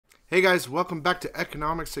Hey guys, welcome back to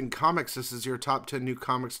Economics and Comics. This is your top 10 new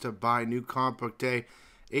comics to buy. New comic book day,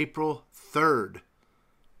 April 3rd.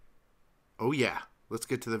 Oh yeah, let's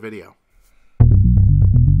get to the video.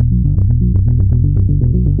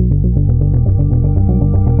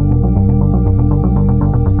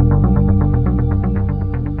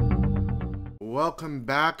 Welcome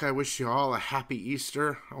back. I wish you all a happy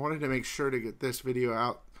Easter. I wanted to make sure to get this video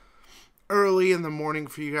out early in the morning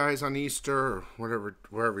for you guys on Easter or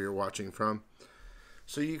wherever you're watching from,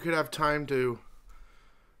 so you could have time to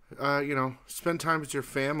spend time with your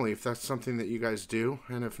family if that's something that you guys do,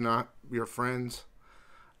 and if not, your friends.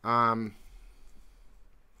 Yeah,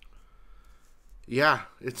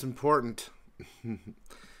 it's important.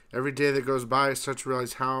 Every day that goes by I start to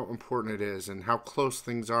realize how important it is and how close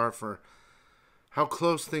things are for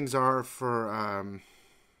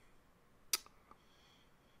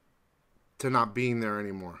to not being there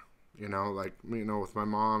anymore. With my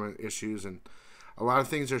mom and issues, and a lot of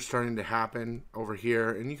things are starting to happen over here,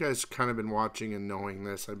 and you guys kind of been watching and knowing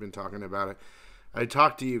this. I've been talking about it. I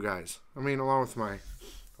talk to you guys, along with my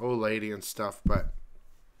old lady and stuff, but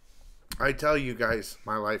I tell you guys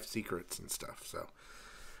my life secrets and stuff. So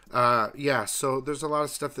so there's a lot of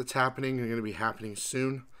stuff that's happening and going to be happening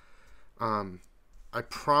soon. I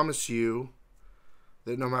promise you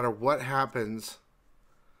that no matter what happens,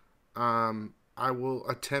 I will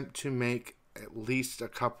attempt to make at least a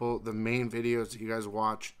couple the main videos that you guys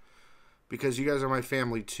watch, because you guys are my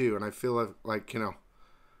family too, and I feel like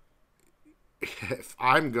if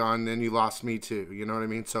I'm gone, then you lost me too. You know what I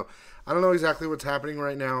mean? So I don't know exactly what's happening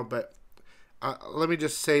right now, but let me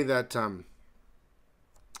just say that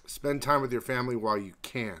spend time with your family while you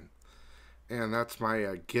can, and that's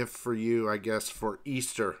my gift for you, I guess, for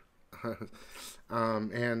Easter. I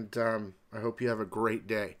hope you have a great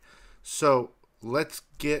day. So let's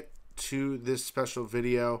get to this special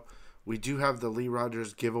video. We do have the Lee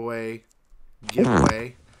Rogers giveaway.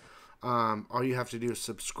 All you have to do is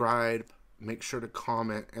subscribe, make sure to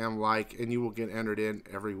comment and like, and you will get entered in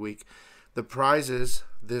every week. The prizes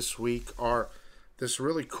this week are this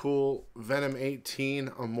really cool Venom 18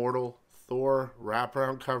 Immortal Thor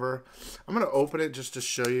wraparound cover. I'm going to open it just to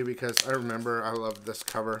show you, because I remember I loved this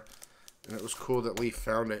cover, and it was cool that Lee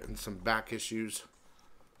found it in some back issues.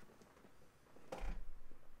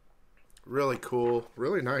 Really cool,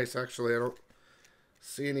 really nice, actually. I don't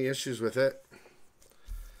see any issues with it.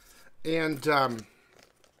 And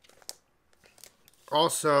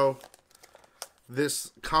also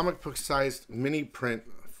this comic book sized mini print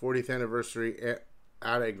 40th anniversary at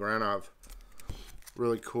a Granov.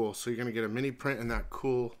 Really cool. So you're going to get a mini print and that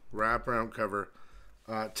cool wraparound cover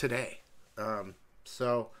today.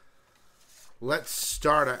 So let's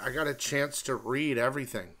start. I got a chance to read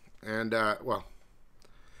everything, and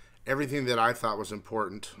everything that I thought was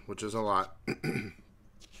important, which is a lot.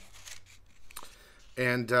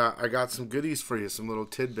 And I got some goodies for you, some little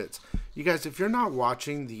tidbits. You guys, if you're not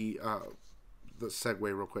watching the segue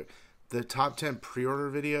real quick, the top 10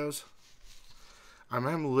 pre-order videos,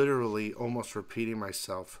 I'm literally almost repeating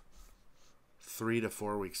myself 3 to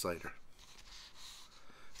 4 weeks later.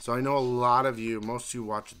 So I know a lot of you, most of you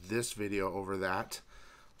watch this video over that,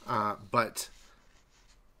 but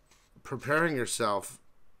preparing yourself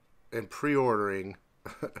and pre-ordering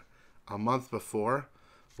a month before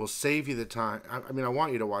will save you the time. I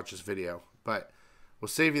want you to watch this video, but will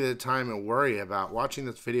save you the time and worry about watching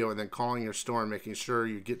this video and then calling your store and making sure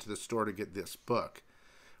you get to the store to get this book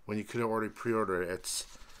when you could have already pre-ordered it.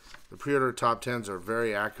 The pre-order top 10s are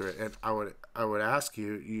very accurate, and I would ask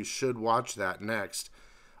you should watch that next.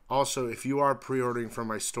 Also, if you are pre-ordering from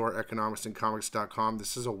my store, economicsandcomics.com,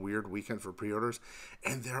 this is a weird weekend for pre-orders,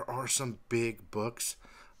 and there are some big books.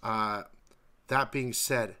 That being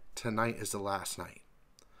said, tonight is the last night.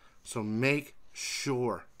 So make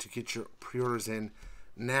sure to get your pre-orders in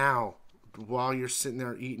now while you're sitting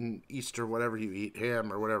there eating Easter, whatever you eat,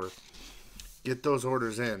 ham or whatever. Get those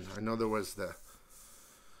orders in. I know there was the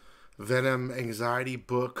Venom Anxiety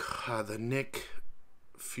book, the Nick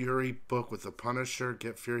Fury book with the Punisher,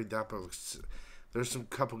 Get Fury, that book. There's some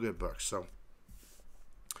couple good books. So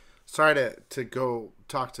sorry to go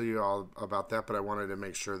talk to you all about that, but I wanted to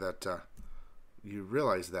make sure that you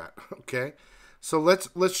realize that. Okay, so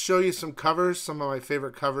let's show you some covers, some of my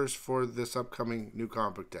favorite covers for this upcoming new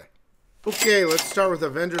comic book day. Okay, let's start with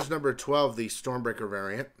Avengers number 12, the Stormbreaker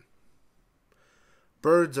variant.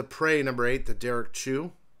 Birds of Prey number 8, the Derek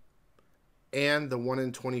Chew, and the 1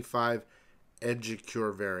 in 25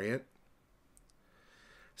 Edgecure variant.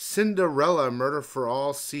 Cinderella Murder for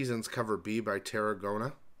All Seasons cover B by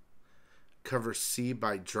Tarragona, cover C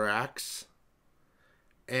by Drax,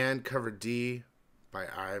 and cover D by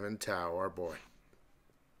Ivan Tao, our boy.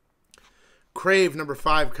 Crave, number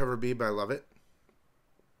 5, cover B by Love It.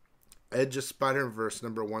 Edge of Spider-Verse,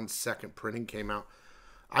 number 1, second printing came out.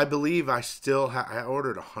 I believe I still I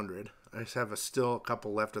ordered 100. I just have still a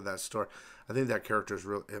couple left of that store. I think that character's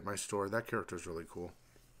at my store. That character's really cool.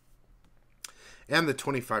 And the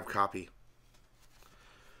 25 copy.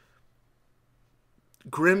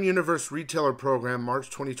 Grimm Universe Retailer Program, March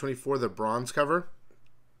 2024, the bronze cover.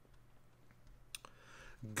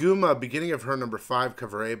 Guma, Beginning of Her, number 5,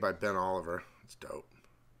 cover A by Ben Oliver. That's dope.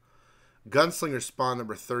 Gunslinger Spawn,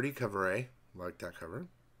 number 30, cover A. Like that cover.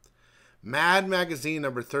 Mad Magazine,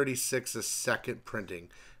 number 36, is second printing.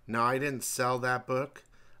 Now, I didn't sell that book,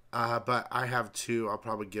 but I have 2 I'll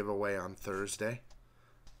probably give away on Thursday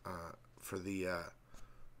for the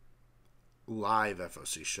live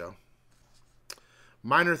FOC show.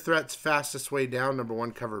 Minor Threats, Fastest Way Down, number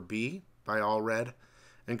 1, cover B by All Red,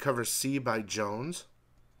 and cover C by Jones.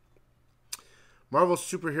 Marvel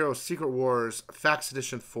Superhero Secret Wars, Fax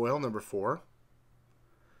Edition Foil, number 4.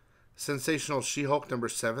 Sensational She-Hulk, number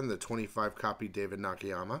 7, the 25 copy David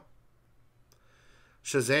Nakayama.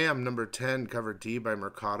 Shazam, number 10, cover D by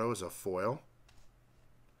Mercado, is a foil.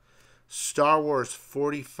 Star Wars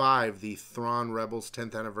 45, the Thrawn Rebels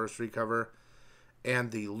 10th anniversary cover,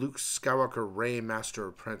 and the Luke Skywalker Rey Master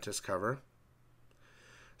Apprentice cover.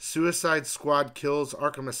 Suicide Squad Kills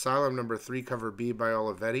Arkham Asylum, number 3, cover B by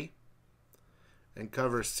Olivetti, and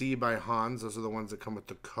cover C by Hans. Those are the ones that come with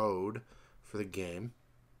the code for the game.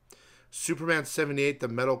 Superman 78, The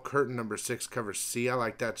Metal Curtain, number 6, cover C. I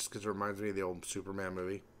like that just because it reminds me of the old Superman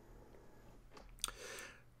movie.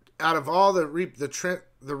 Out of all the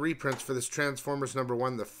reprints for this Transformers number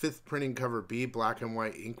 1, the 5th printing cover B, black and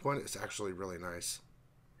white ink one, is actually really nice.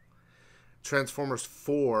 Transformers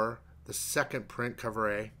 4, the 2nd print,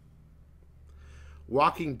 cover A.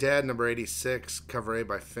 Walking Dead number 86, cover A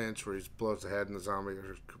by Finch, where he blows the head in the zombie.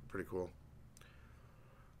 Pretty cool.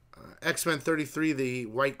 X-Men 33, the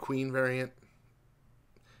White Queen variant,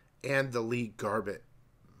 and the Lee Garbett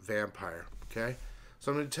vampire. Okay,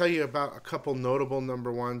 so I'm going to tell you about a couple notable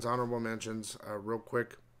number 1s, honorable mentions, real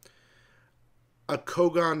quick. A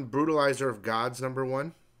Kogan Brutalizer of Gods, number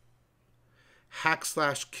 1.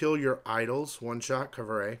 / Kill Your Idols, one shot,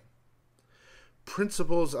 cover A.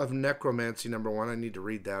 Principles of Necromancy, number 1. I need to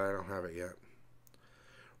read that. I don't have it yet.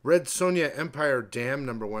 Red Sonja Empire Dam,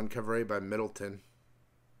 number 1, cover A by Middleton.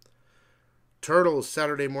 Turtles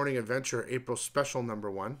Saturday Morning Adventure, April Special,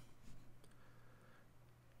 number 1.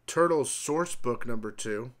 Turtles Source Book, number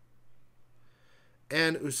 2.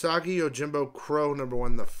 And Usagi Yojimbo Crow, number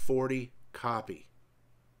 1, the 40 copy.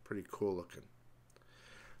 Pretty cool looking.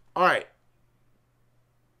 All right.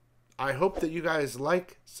 I hope that you guys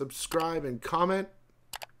like, subscribe, and comment.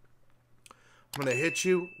 I'm going to hit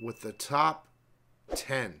you with the top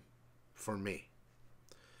 10 for me.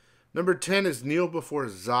 Number 10 is Kneel Before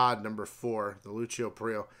Zod, number 4, the Lucio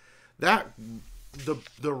Perillo.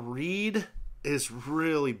 The read is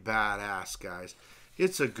really badass, guys.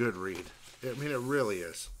 It's a good read. I mean, it really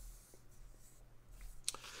is.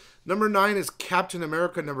 Number 9 is Captain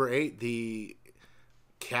America, number 8, the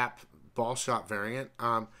Cap Ball Shot variant.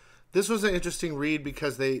 This was an interesting read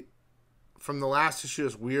because from the last issue,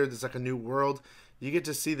 is weird. There's like a new world. You get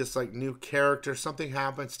to see this like new character. Something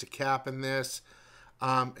happens to Cap in this.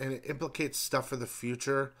 And it implicates stuff for the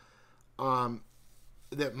future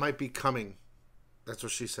that might be coming. That's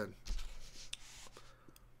what she said.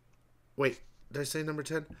 Wait, did I say number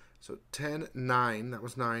 10? So 10, 9. That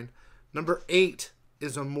was 9. Number 8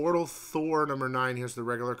 is Immortal Thor, number 9. Here's the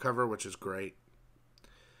regular cover, which is great.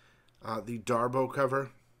 The Darbo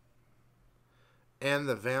cover. And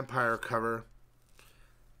the Vampire cover.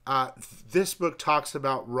 This book talks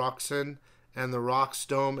about Roxanne and the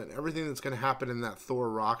Rockstone and everything that's going to happen in that Thor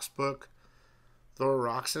Rocks book. Thor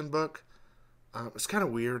Roxanne book. It's kind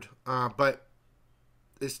of weird, but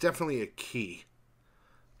it's definitely a key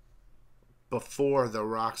before the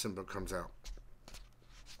Roxanne book comes out.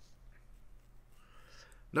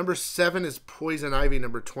 Number 7 is Poison Ivy,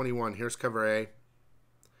 number 21. Here's cover A.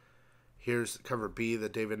 Here's cover B, the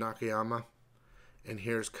David Nakayama. And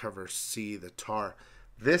here's cover C, the Tar.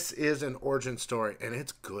 This is an origin story, and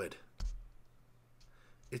it's good.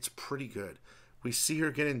 It's pretty good. We see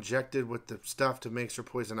her get injected with the stuff to make her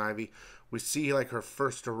Poison Ivy. We see like her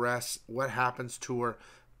first arrest, what happens to her,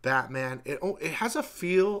 Batman. It has a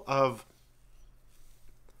feel of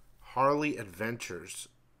Harley Adventures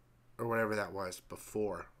or whatever that was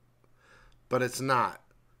before. But it's not.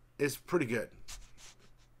 It's pretty good.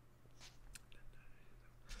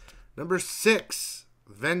 Number 6,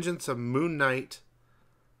 Vengeance of Moon Knight.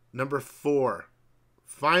 Number 4.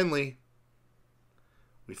 Finally,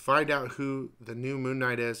 We find out who the new Moon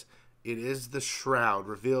Knight is. It is the Shroud,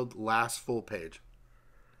 revealed last full page.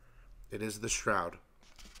 It is the Shroud.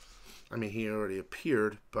 I mean, he already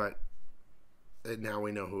appeared, but now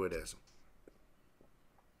we know who it is.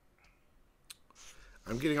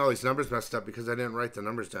 I'm getting all these numbers messed up because I didn't write the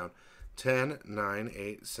numbers down. 10, 9,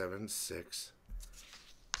 8, 7, 6.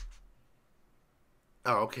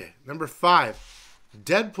 Oh, okay. Number 5.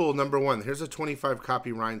 Deadpool number 1. Here's a 25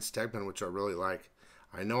 copy Ryan Stegman, which I really like.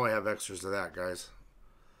 I know I have extras of that, guys.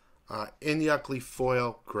 In Yuckley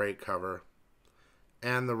foil, great cover.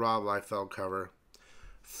 And the Rob Liefeld cover.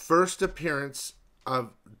 First appearance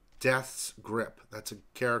of Death's Grip. That's a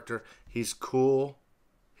character. He's cool.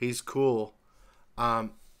 He's cool.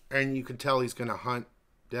 And you can tell he's going to hunt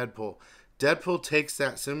Deadpool. Deadpool takes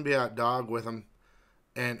that symbiote dog with him.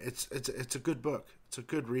 And it's a good book. It's a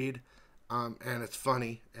good read. And it's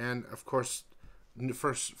funny. And, of course, the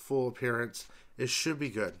first full appearance. It should be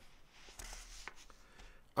good.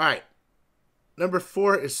 All right. Number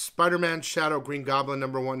 4 is Spider-Man Shadow Green Goblin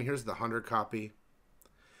number 1. Here's the 100 copy.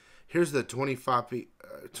 Here's the 25 copy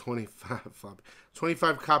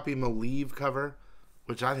Malieve cover,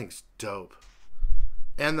 which I think is dope.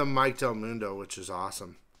 And the Mike Del Mundo, which is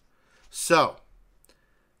awesome. So,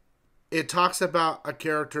 it talks about a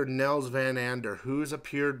character, Nels Van Ander, who's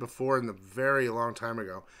appeared before in the very long time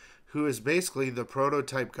ago, who is basically the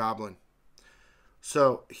prototype Goblin.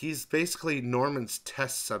 So, he's basically Norman's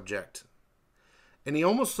test subject. And he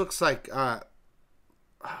almost looks like,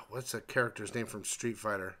 what's a character's name from Street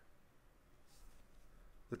Fighter?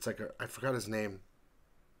 It's like I forgot his name.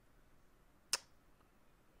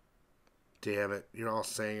 Damn it. You're all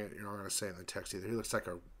saying it. You're not going to say it in the text either. He looks like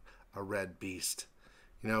a red beast.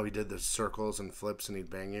 You know, he did the circles and flips and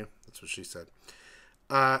he'd bang you. That's what she said.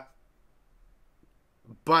 But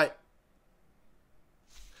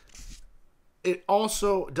it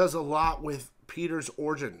also does a lot with Peter's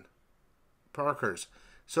origin. Parker's.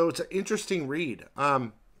 So it's an interesting read.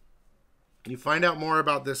 You find out more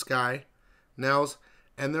about this guy, Nels,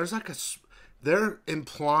 and there's like they're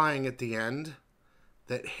implying at the end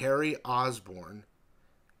that Harry Osborn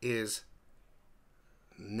is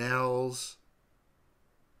Nels'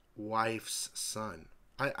 wife's son.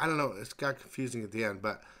 I don't know. It got confusing at the end,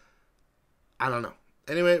 but I don't know.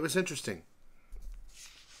 Anyway, it was interesting.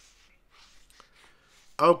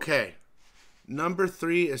 Okay. Number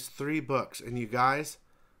 3 is 3 books. And you guys,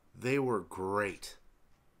 they were great.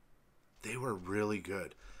 They were really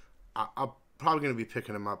good. I'm probably going to be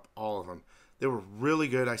picking them up, all of them. They were really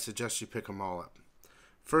good. I suggest you pick them all up.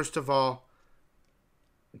 First of all,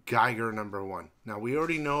 Geiger number 1. Now, we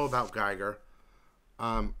already know about Geiger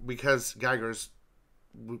because Geiger's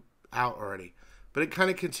out already. But it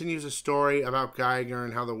kind of continues a story about Geiger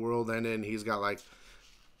and how the world ended. And he's got like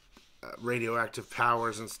radioactive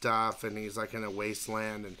powers and stuff. And he's like in a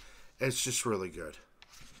wasteland. And it's just really good.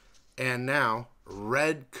 And now,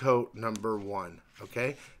 Red Coat number 1.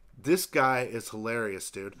 Okay? This guy is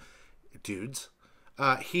hilarious, dudes.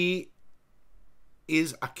 He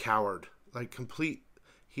is a coward. Like, complete.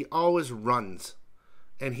 He always runs.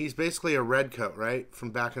 And he's basically a redcoat, right?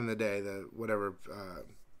 From back in the day. The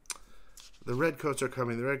redcoats are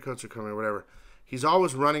coming. The redcoats are coming, or whatever. He's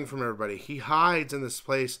always running from everybody. He hides in this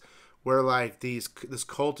place where, like, this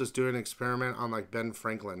cult is doing an experiment on, like, Ben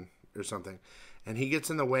Franklin or something. And he gets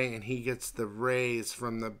in the way, and he gets the rays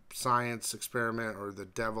from the science experiment or the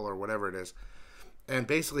devil or whatever it is. And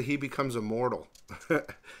basically, he becomes immortal.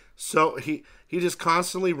 So he just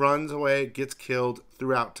constantly runs away, gets killed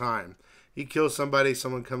throughout time. He kills somebody,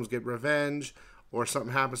 someone comes get revenge, or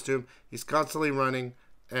something happens to him. He's constantly running,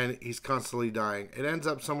 and he's constantly dying. It ends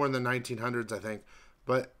up somewhere in the 1900s, I think.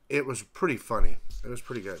 But it was pretty funny. It was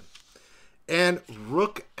pretty good. And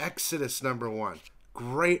Rook Exodus number 1.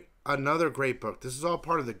 Great. Another great book. This is all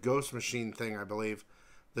part of the Ghost Machine thing, I believe.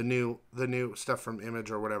 The new stuff from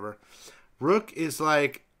Image or whatever. Rook is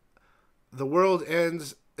like the world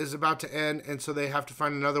is about to end, and so they have to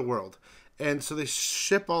find another world. And so they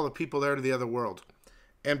ship all the people there to the other world.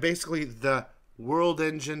 And basically the world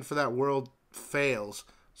engine for that world fails.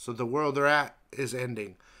 So the world they're at is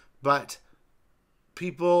ending. But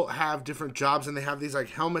people have different jobs, and they have these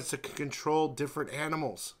like helmets that can control different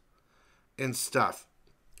animals and stuff.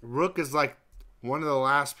 Rook is like one of the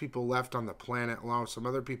last people left on the planet, along with some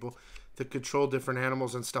other people that control different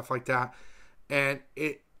animals and stuff like that. And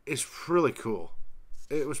it is really cool.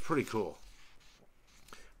 It was pretty cool.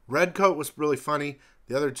 Redcoat was really funny.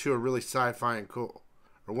 The other two are really sci-fi and cool.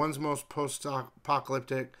 Or one's most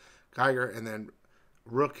post-apocalyptic, Geiger, and then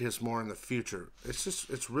Rook is more in the future.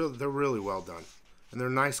 They're really well done. And they're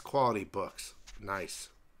nice quality books. Nice.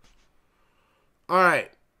 All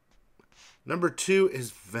right. Number 2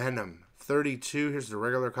 is Venom 32. Here's the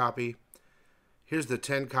regular copy. Here's the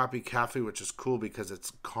 10 copy Cafe, which is cool because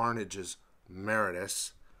it's Carnage's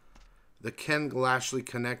Meritus. The Ken Lashley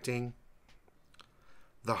Connecting.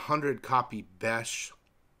 The 100 copy Besh.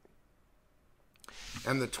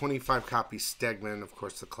 And the 25 copy Stegman, of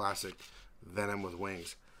course, the classic Venom with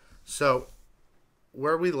wings. So,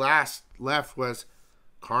 where we last left was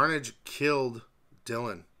Carnage killed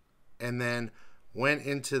Dylan and then went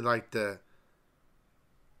into like the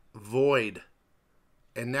void.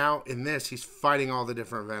 And now in this, he's fighting all the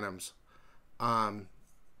different Venoms. And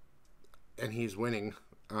he's winning.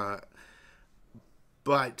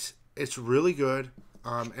 But it's really good.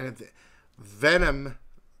 Venom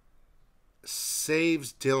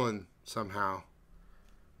saves Dylan somehow.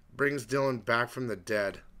 Brings Dylan back from the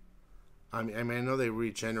dead. I mean, I know they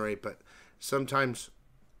regenerate, but sometimes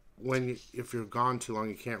if you're gone too long,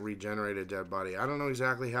 you can't regenerate a dead body. I don't know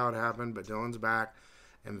exactly how it happened, but Dylan's back,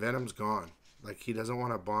 and Venom's gone. Like, he doesn't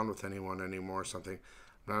want to bond with anyone anymore or something.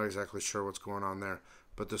 I'm not exactly sure what's going on there,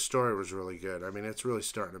 but the story was really good. I mean, it's really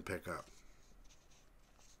starting to pick up.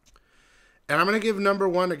 And I'm going to give number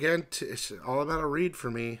 1 again. It's all about a read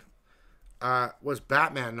for me. Was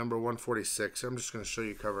Batman number 146. I'm just going to show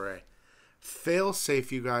you cover A.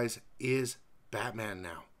 Failsafe, you guys, is Batman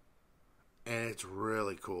now. And it's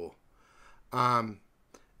really cool. And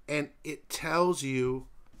it tells you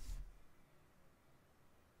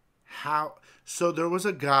how... So there was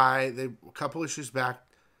a guy, a couple issues back,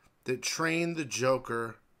 that trained the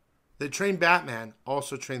Joker. They trained Batman,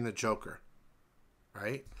 also trained the Joker.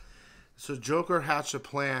 Right? So Joker hatched a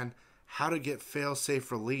plan how to get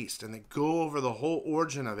Failsafe released. And they go over the whole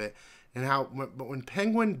origin of it. And how, but when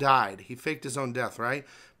Penguin died, he faked his own death, right?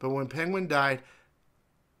 But when Penguin died,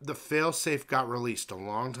 the Failsafe got released a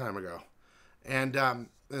long time ago. And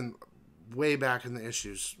way back in the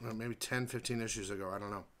issues, maybe 10, 15 issues ago, I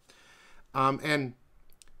don't know. And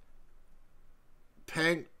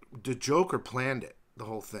the Joker planned it, the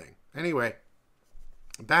whole thing. Anyway,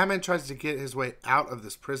 Batman tries to get his way out of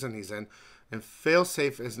this prison he's in, and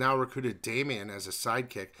Failsafe has now recruited Damian as a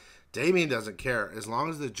sidekick. Damian doesn't care. As long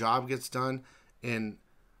as the job gets done in,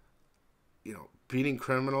 beating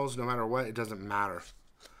criminals, no matter what, it doesn't matter.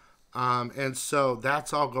 And so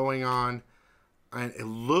that's all going on. And it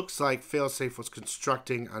looks like Failsafe was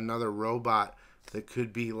constructing another robot that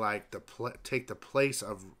could be like take the place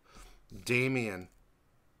of Damian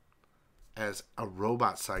as a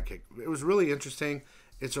robot sidekick. It was really interesting.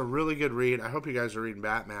 It's a really good read. I hope you guys are reading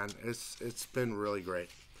Batman. It's been really great.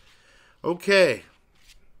 Okay.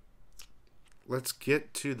 Let's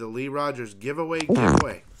get to the Lee Rogers giveaway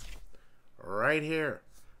right here.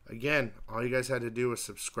 Again, all you guys had to do was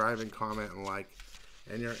subscribe and comment and like,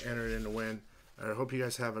 and you're entered in to win. I hope you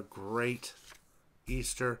guys have a great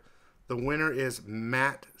Easter. The winner is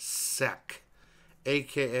Matt Seck,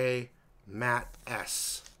 a.k.a. Matt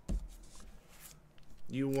S.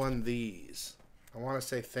 You won these. I want to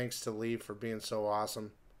say thanks to Lee for being so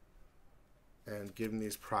awesome and giving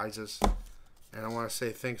these prizes. And I want to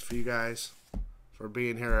say thanks for you guys for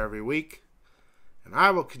being here every week. And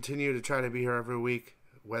I will continue to try to be here every week,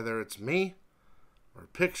 whether it's me or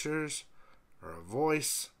pictures or a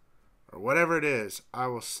voice or whatever it is. I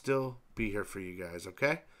will still be here for you guys,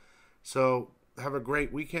 okay? So have a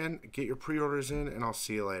great weekend. Get your pre-orders in, and I'll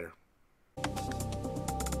see you later.